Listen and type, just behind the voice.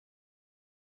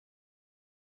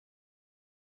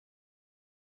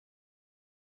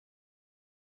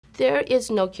There is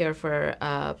no cure for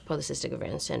polycystic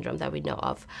ovarian syndrome that we know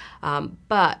of,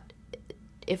 but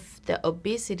if the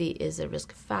obesity is a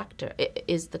risk factor,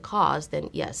 is the cause, then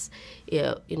yes,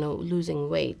 losing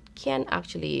weight can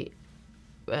actually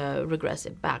regress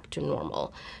it back to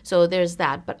normal. So there's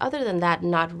that. But other than that,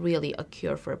 not really a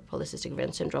cure for polycystic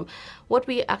ovarian syndrome. What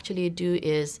we actually do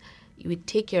is we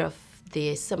take care of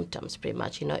the symptoms pretty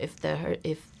much. If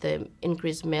the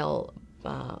increased male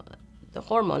the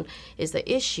hormone is the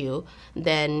issue,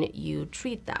 then you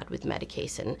treat that with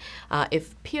medication.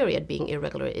 If period being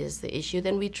irregular is the issue,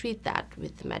 then we treat that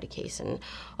with medication.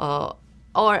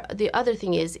 Or the other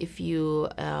thing is, if you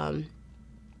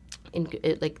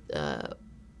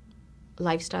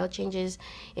lifestyle changes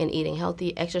and eating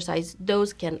healthy, exercise,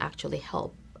 those can actually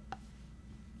help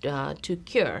to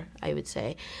cure, I would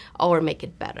say, or make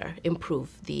it better, improve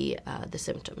the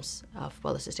symptoms of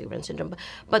polycystic ovarian syndrome.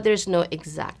 But there's no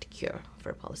exact cure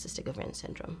for polycystic ovarian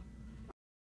syndrome.